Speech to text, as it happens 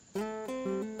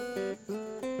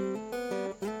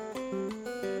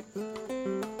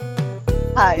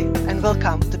Hi, and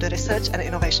welcome to the Research and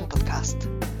Innovation Podcast.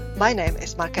 My name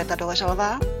is Markéta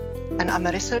Doležalová, and I'm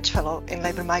a research fellow in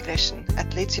labour migration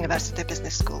at Leeds University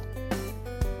Business School.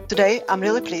 Today, I'm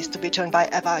really pleased to be joined by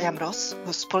Eva Jamros,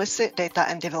 who's Policy, Data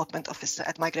and Development Officer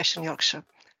at Migration Yorkshire,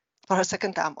 for her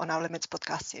second time on our Limits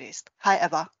podcast series. Hi,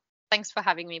 Eva. Thanks for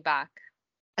having me back.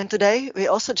 And today,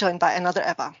 we're also joined by another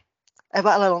Eva, Eva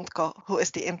Elelundko, who is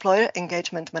the Employer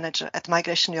Engagement Manager at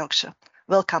Migration Yorkshire.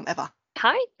 Welcome, Eva.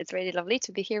 Hi, it's really lovely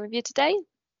to be here with you today.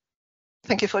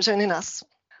 Thank you for joining us.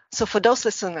 So for those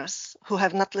listeners who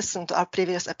have not listened to our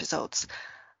previous episodes,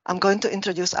 I'm going to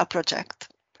introduce our project.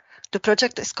 The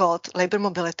project is called Labour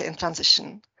Mobility in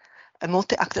Transition, a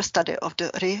multi-actor study of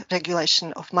the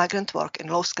re-regulation of migrant work in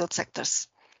low-skilled sectors.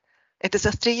 It is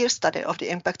a 3-year study of the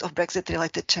impact of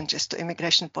Brexit-related changes to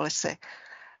immigration policy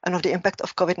and of the impact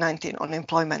of COVID-19 on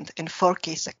employment in 4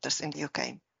 key sectors in the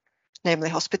UK, namely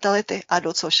hospitality,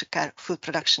 adult social care, food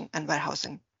production and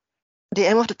warehousing. The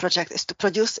aim of the project is to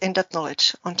produce in-depth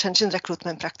knowledge on changing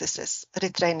recruitment practices,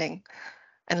 retraining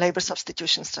and labour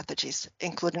substitution strategies,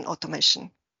 including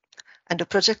automation. And the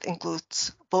project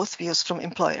includes both views from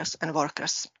employers and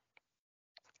workers.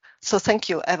 So thank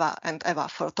you, Eva and Eva,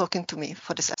 for talking to me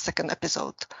for this second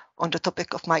episode on the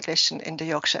topic of migration in the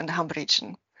Yorkshire and Humber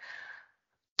region.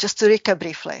 Just to recap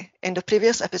briefly, in the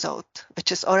previous episode,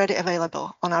 which is already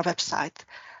available on our website,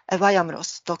 Eva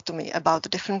Jamros talked to me about the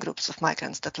different groups of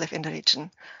migrants that live in the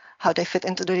region, how they fit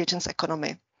into the region's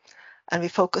economy, and we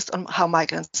focused on how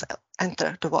migrants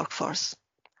enter the workforce.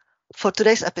 For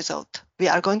today's episode, we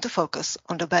are going to focus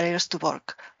on the barriers to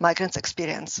work migrants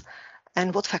experience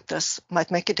and what factors might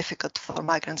make it difficult for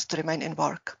migrants to remain in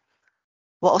work.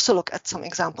 We'll also look at some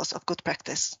examples of good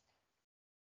practice.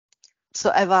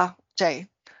 So Eva, Jay,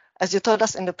 as you told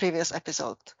us in the previous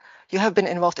episode, you have been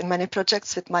involved in many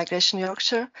projects with Migration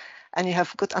Yorkshire, and you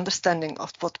have good understanding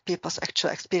of what people's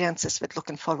actual experiences with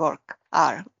looking for work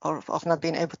are, or of not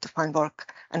being able to find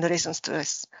work, and the reasons to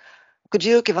this. Could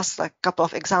you give us a couple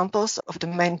of examples of the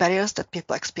main barriers that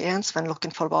people experience when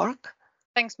looking for work?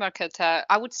 Thanks, Markéta.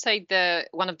 I would say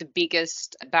one of the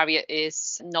biggest barrier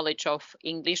is knowledge of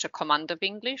English, or command of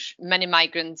English. Many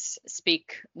migrants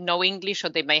speak no English, or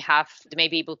they may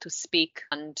be able to speak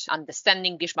and understand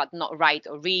English, but not write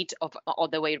or read, or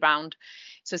the way around.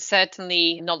 So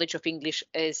certainly knowledge of English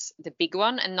is the big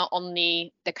one, and not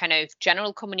only the kind of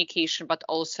general communication, but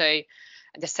also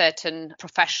the certain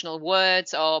professional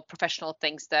words or professional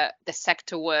things, that the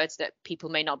sector words that people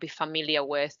may not be familiar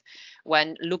with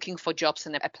when looking for jobs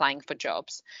and applying for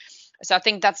jobs. So I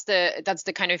think that's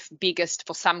the kind of biggest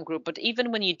for some group. But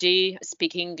even when you do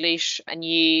speak English and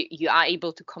you are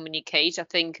able to communicate, I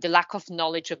think the lack of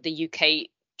knowledge of the UK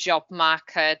job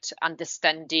market,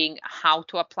 understanding how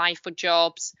to apply for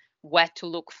jobs, where to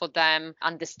look for them,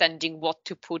 understanding what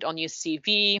to put on your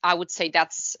CV. I would say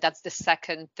that's the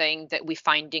second thing that we're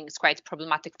finding is quite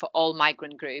problematic for all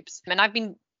migrant groups. And I've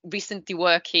been recently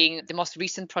the most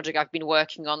recent project I've been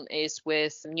working on is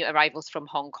with new arrivals from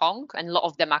Hong Kong, and a lot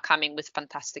of them are coming with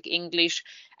fantastic English,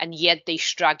 and yet they're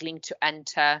struggling to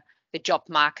enter the job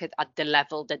market at the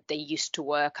level that they used to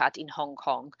work at in Hong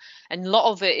Kong. And a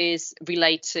lot of it is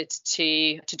related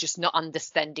to just not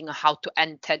understanding how to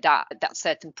enter that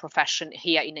certain profession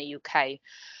here in the UK.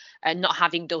 And not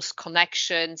having those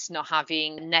connections, not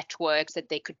having networks that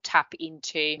they could tap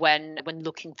into when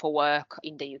looking for work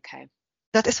in the UK.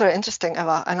 That is very interesting,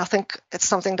 Eva, and I think it's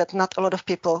something that not a lot of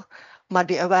people might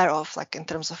be aware of, like in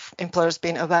terms of employers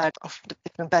being aware of the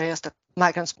different barriers that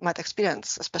migrants might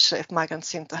experience, especially if migrants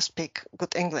seem to speak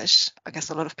good English. I guess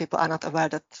a lot of people are not aware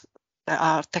that there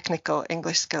are technical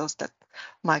English skills that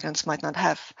migrants might not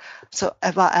have. So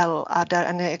Eva L, are there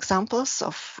any examples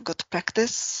of good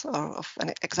practice or of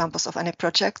any examples of any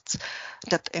projects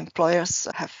that employers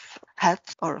have had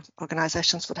or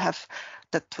organizations would have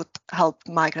that would help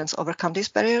migrants overcome these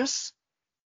barriers?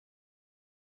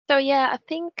 So yeah, I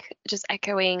think just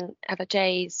echoing Eva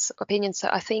J's opinion, so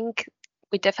I think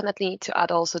we definitely need to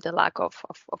add also the lack of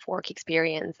work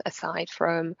experience, aside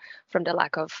from the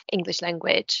lack of English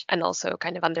language, and also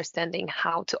kind of understanding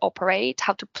how to operate,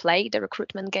 how to play the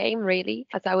recruitment game, really,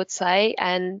 as I would say.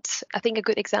 And I think a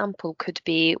good example could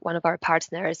be one of our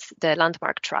partners, the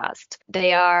Landmark Trust.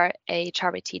 They are a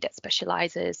charity that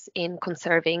specializes in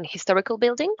conserving historical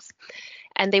buildings.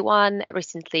 And they won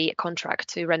recently a contract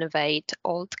to renovate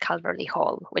Old Calverley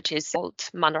Hall, which is old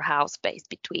manor house based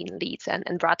between Leeds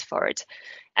and Bradford.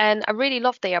 And I really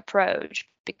love their approach,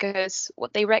 because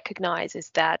what they recognize is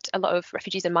that a lot of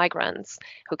refugees and migrants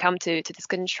who come to this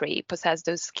country possess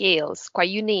those skills, quite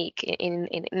unique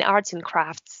in arts and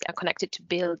crafts, are connected to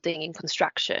building and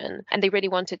construction. And they really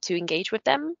wanted to engage with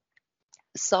them.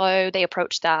 So they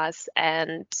approached us,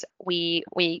 and we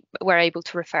were able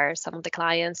to refer some of the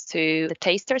clients to the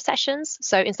taster sessions.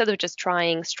 So instead of just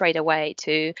trying straight away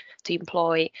to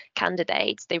employ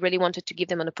candidates, they really wanted to give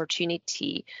them an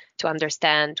opportunity to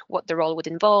understand what the role would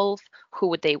involve, who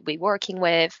would they be working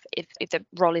with, if the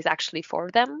role is actually for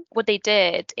them. What they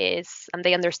did is, and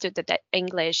they understood that the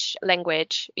English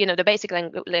language, the basic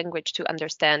language to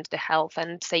understand the health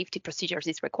and safety procedures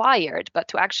is required, but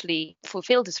to actually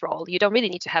fulfill this role, you don't really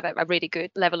need to have a really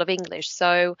good level of English.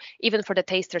 So even for the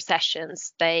taster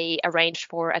sessions, they arranged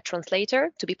for a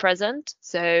translator to be present,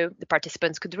 so the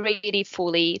participants could really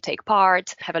fully take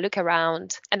part, have a look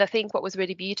around. And I think what was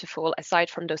really beautiful,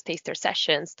 aside from those taster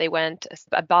sessions, they went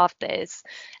above this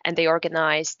and they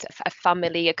organized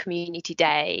a community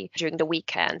day during the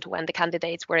weekend when the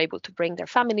candidates were able to bring their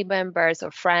family members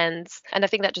or friends. And I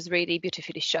think that just really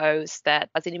beautifully shows that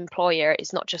as an employer,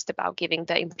 it's not just about giving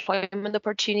the employment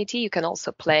opportunity. You can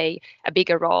also play a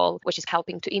bigger role, which is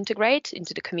helping to integrate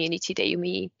into the community that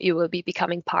you will be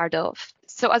becoming part of.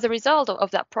 So as a result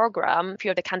of that program, a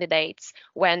few of the candidates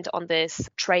went on this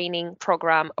training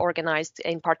program organized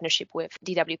in partnership with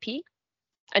DWP.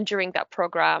 And during that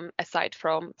program, aside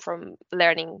from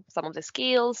learning some of the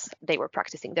skills, they were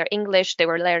practicing their English, they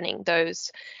were learning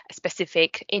those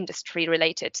specific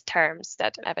industry-related terms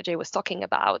that Eva-J was talking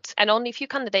about. And only a few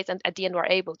candidates at the end were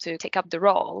able to take up the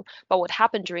role. But what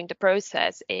happened during the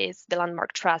process is the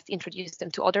Landmark Trust introduced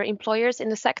them to other employers in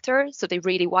the sector. So they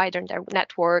really widened their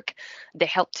network. They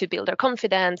helped to build their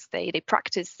confidence. They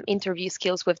practiced interview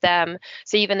skills with them.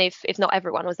 So even if not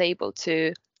everyone was able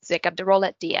to take up the role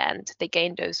at the end, they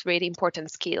gained those really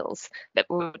important skills that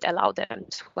would allow them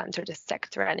to enter the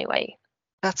sector anyway.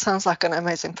 That sounds like an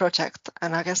amazing project.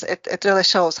 And I guess it really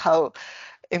shows how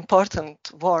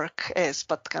important work is,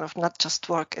 but kind of not just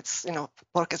work. It's,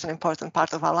 work is an important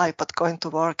part of our life, but going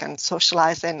to work and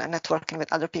socializing and networking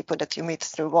with other people that you meet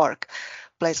through work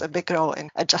plays a big role in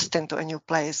adjusting to a new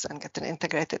place and getting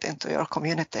integrated into your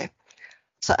community.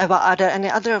 So Eva, are there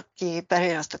any other key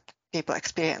barriers that people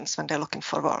experience when they're looking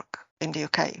for work in the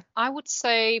UK? I would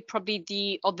say probably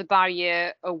the other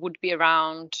barrier would be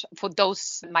around, for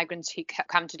those migrants who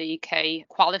come to the UK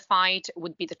qualified,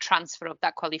 would be the transfer of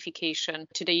that qualification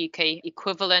to the UK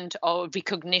equivalent or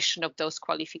recognition of those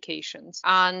qualifications,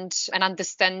 and an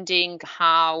understanding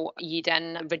how you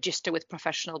then register with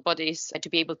professional bodies to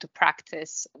be able to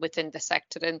practice within the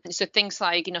sector. And so things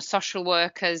like, social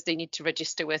workers, they need to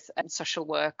register with Social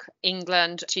Work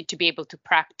England to be able to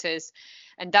practice.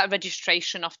 And that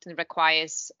registration often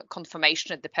requires confirmation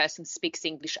that the person speaks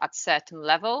English at a certain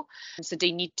level. And so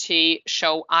they need to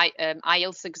show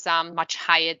IELTS exam much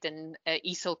higher than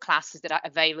ESOL classes that are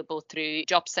available through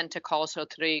job centre courses or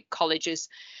through colleges.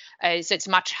 So it's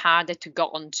much harder to go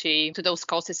on to those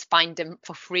courses, find them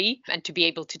for free, and to be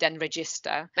able to then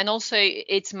register. And also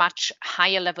it's much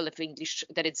higher level of English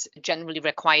that it's generally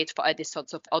required for other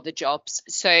sorts of other jobs.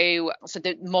 So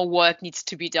the more work needs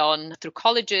to be done through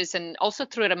colleges and also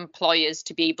through employers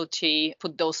to be able to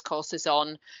put those courses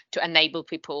on to enable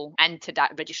people enter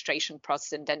that registration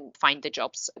process and then find the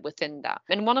jobs within that.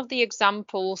 And one of the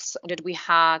examples that we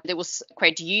had that was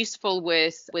quite useful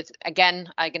with again,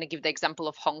 I'm going to give the example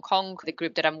of Hong Kong, the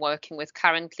group that I'm working with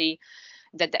currently,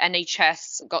 that the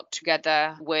NHS got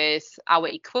together with our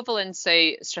equivalent,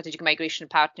 so Strategic Migration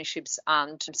Partnerships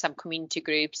and some community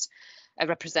groups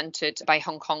represented by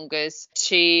Hong Kongers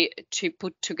to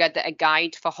put together a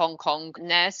guide for Hong Kong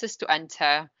nurses to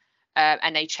enter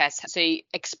NHS. So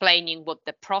explaining what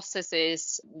the process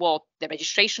is, what the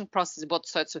registration process, what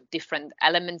sorts of different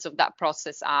elements of that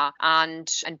process are,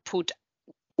 and put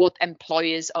what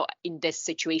employers or in this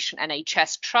situation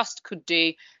NHS Trust could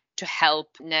do to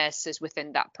help nurses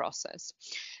within that process.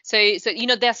 So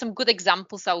there are some good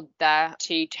examples out there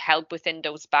to help within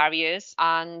those barriers.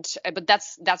 And but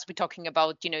that's we're talking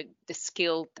about the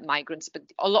skilled migrants. But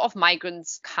a lot of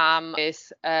migrants come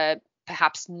with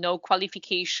perhaps no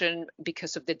qualification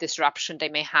because of the disruption they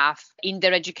may have in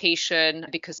their education,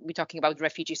 because we're talking about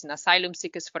refugees and asylum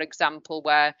seekers, for example,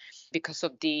 where because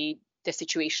of the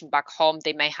situation back home,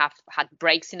 they may have had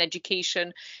breaks in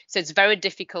education. So it's very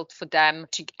difficult for them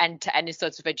to enter any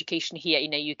sorts of education here in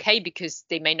the UK because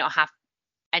they may not have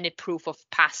any proof of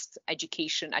past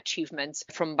education achievements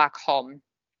from back home.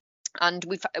 And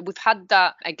we've had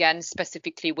that again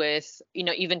specifically with,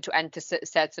 even to enter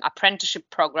certain apprenticeship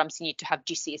programs, you need to have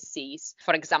GCSEs,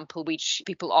 for example, which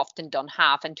people often don't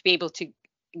have. And to be able to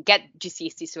get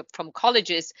GCSEs from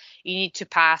colleges, you need to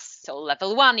pass ESOL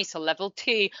level 1, ESOL level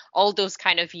 2, all those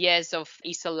kind of years of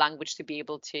ESOL language to be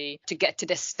able to get to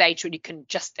the stage where you can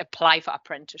just apply for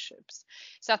apprenticeships.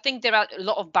 So I think there are a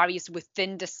lot of barriers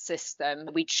within the system,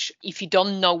 which if you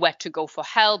don't know where to go for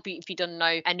help, if you don't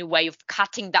know any way of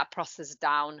cutting that process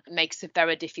down, makes it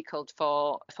very difficult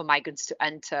for migrants to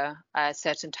enter a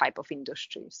certain type of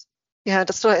industries. Yeah,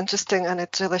 that's really interesting, and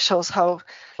it really shows how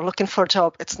looking for a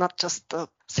job, it's not just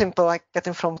simple like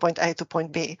getting from point A to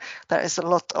point B. There is a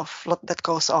lot that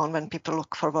goes on when people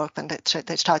look for work, when they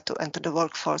try to enter the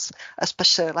workforce,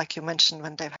 especially like you mentioned,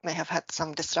 when they may have had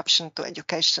some disruption to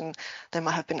education, there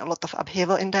might have been a lot of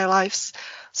upheaval in their lives.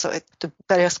 So the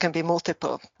barriers can be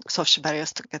multiple, social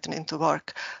barriers to getting into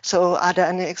work. So are there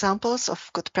any examples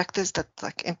of good practice that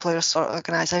like employers or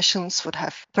organizations would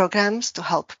have programs to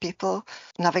help people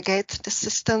navigate the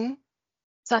system?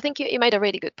 So I think you made a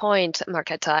really good point,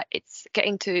 Marketa. It's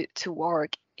getting to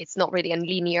work. It's not really a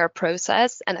linear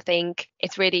process. And I think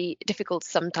it's really difficult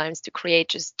sometimes to create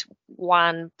just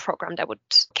one program that would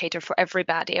cater for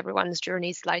everybody. Everyone's journey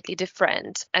is slightly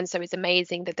different. And so it's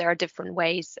amazing that there are different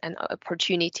ways and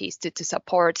opportunities to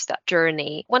support that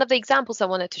journey. One of the examples I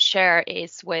wanted to share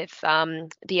is with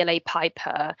DLA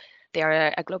Piper. They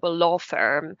are a global law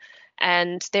firm.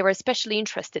 And they were especially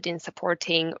interested in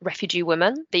supporting refugee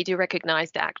women. They do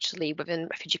recognize that actually within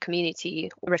refugee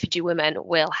community, refugee women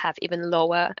will have even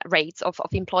lower rates of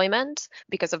employment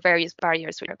because of various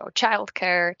barriers about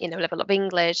childcare, level of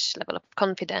English, level of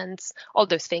confidence, all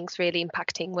those things really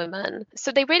impacting women.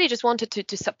 So they really just wanted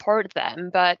to support them,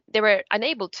 but they were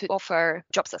unable to offer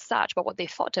jobs as such. But what they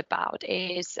thought about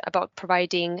is about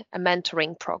providing a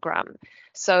mentoring program.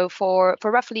 So for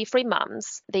roughly 3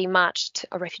 months, they matched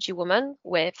a refugee woman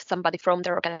with somebody from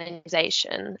their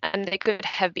organization. And they could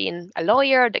have been a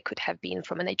lawyer, they could have been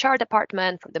from an HR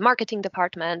department, from the marketing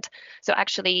department. So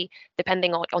actually,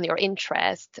 depending on your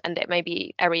interest, and there may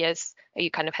be areas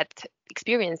you kind of had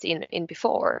experience in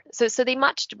before. So they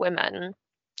matched women.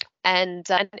 And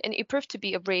it proved to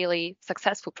be a really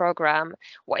successful program.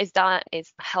 What is done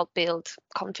is help build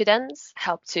confidence,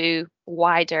 help to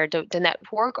wider the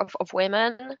network of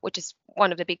women, which is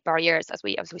one of the big barriers, as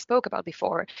we spoke about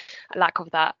before, a lack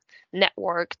of that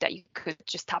network that you could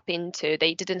just tap into.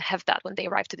 They didn't have that when they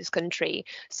arrived to this country.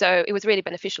 So it was really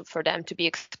beneficial for them to be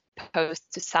exposed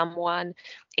to someone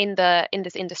in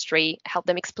this industry, help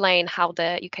them explain how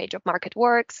the UK job market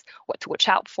works, what to watch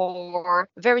out for,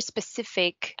 very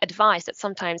specific advice that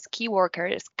sometimes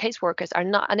caseworkers are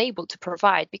not unable to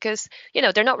provide because,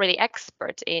 they're not really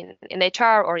expert in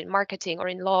HR or in marketing or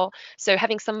in law. So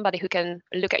having somebody who can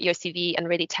look at your CV and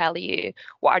really tell you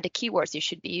what are the keywords you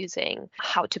should be using,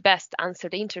 how to best answer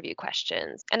the interview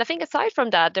questions. And I think aside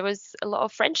from that, there was a lot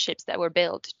of friendships that were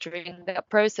built during that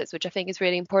process, which I think is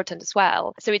really important as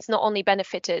well. So it's not only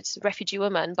benefited refugee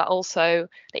women, but also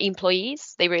the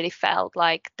employees. They really felt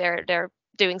like they're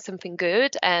doing something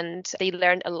good and they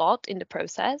learned a lot in the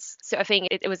process. So I think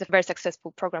it was a very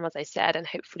successful program, as I said, and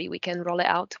hopefully we can roll it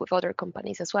out with other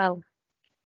companies as well.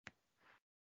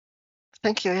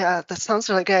 Thank you. Yeah, that sounds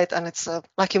really great. And it's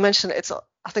like you mentioned,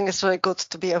 I think it's really good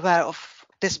to be aware of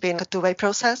this being a two-way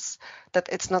process, that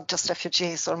it's not just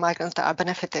refugees or migrants that are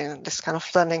benefiting. This kind of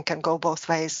learning can go both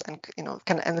ways and,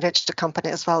 can enrich the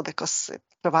company as well because it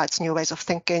provides new ways of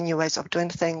thinking, new ways of doing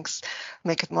things,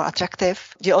 make it more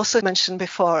attractive. You also mentioned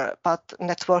before about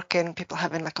networking, people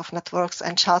having lack of networks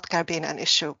and childcare being an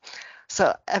issue.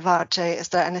 So Eva, Jay, is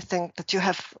there anything that you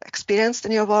have experienced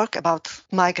in your work about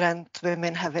migrant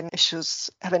women having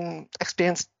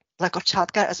experienced lack of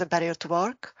childcare as a barrier to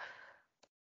work?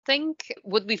 I think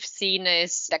what we've seen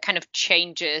is that kind of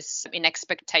changes in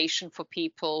expectation for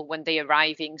people when they're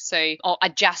arriving. So, or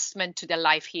adjustment to their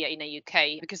life here in the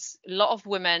UK, because a lot of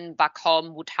women back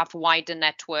home would have wider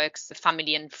networks,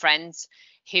 family and friends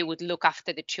who would look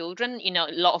after the children. A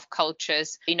lot of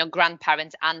cultures,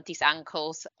 grandparents, aunties,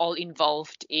 uncles, all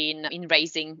involved in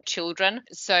raising children.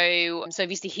 So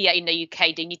obviously here in the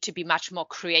UK, they need to be much more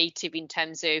creative in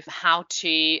terms of how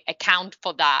to account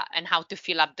for that and how to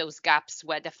fill up those gaps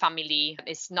where the family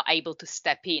is not able to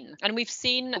step in. And we've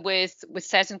seen with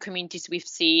certain communities, we've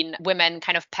seen women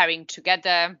kind of pairing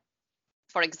together.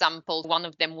 For example, one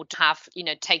of them would have,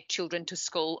 take children to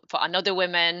school for another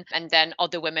woman, and then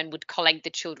other women would collect the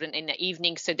children in the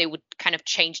evening. So they would kind of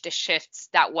change the shifts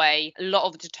that way. A lot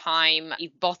of the time,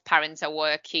 if both parents are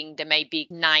working, there may be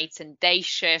nights and day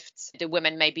shifts. The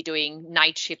women may be doing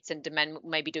night shifts and the men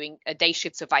may be doing day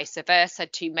shifts or vice versa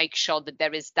to make sure that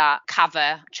there is that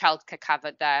childcare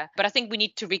cover there. But I think we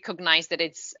need to recognize that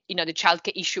it's, the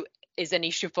childcare issue is an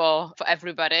issue for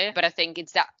everybody. But I think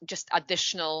it's that just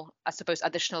additional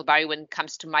barrier when it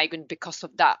comes to migrant, because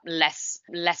of that less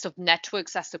of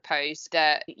networks, I suppose,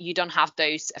 that you don't have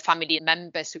those family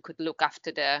members who could look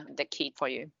after the kid for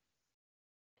you.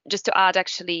 Just to add,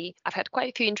 actually, I've had quite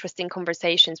a few interesting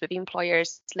conversations with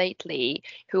employers lately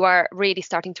who are really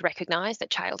starting to recognize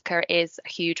that childcare is a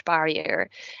huge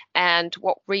barrier. And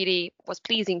what really was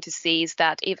pleasing to see is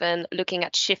that even looking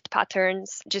at shift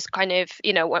patterns, just kind of,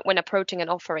 when approaching and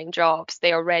offering jobs,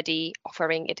 they're already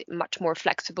offering it a much more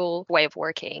flexible way of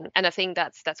working. And I think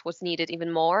that's what's needed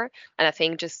even more. And I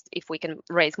think just if we can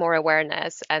raise more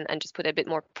awareness and just put a bit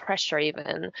more pressure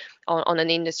even on an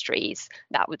industries,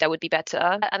 that would be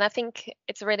better. And I think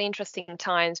it's really interesting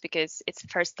times because it's the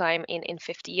first time in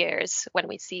 50 years when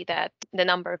we see that the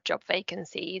number of job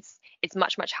vacancies is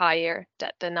much, much higher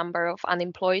than the number of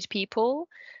unemployed people.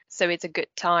 So it's a good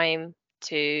time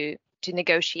to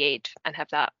negotiate and have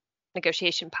that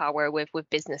negotiation power with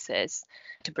businesses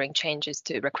to bring changes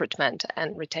to recruitment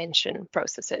and retention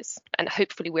processes. And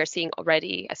hopefully we're seeing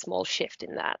already a small shift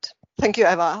in that. Thank you,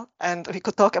 Eva. And we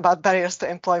could talk about barriers to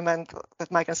employment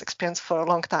that migrants experience for a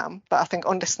long time. But I think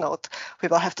on this note, we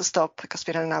will have to stop because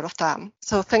we're running out of time.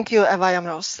 So thank you, Eva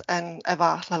Jamroz and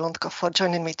Eva Lalundko, for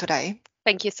joining me today.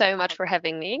 Thank you so much for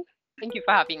having me. Thank you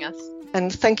for having us.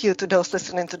 And thank you to those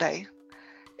listening today.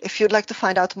 If you'd like to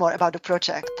find out more about the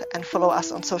project and follow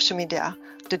us on social media,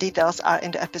 the details are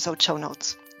in the episode show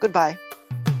notes. Goodbye.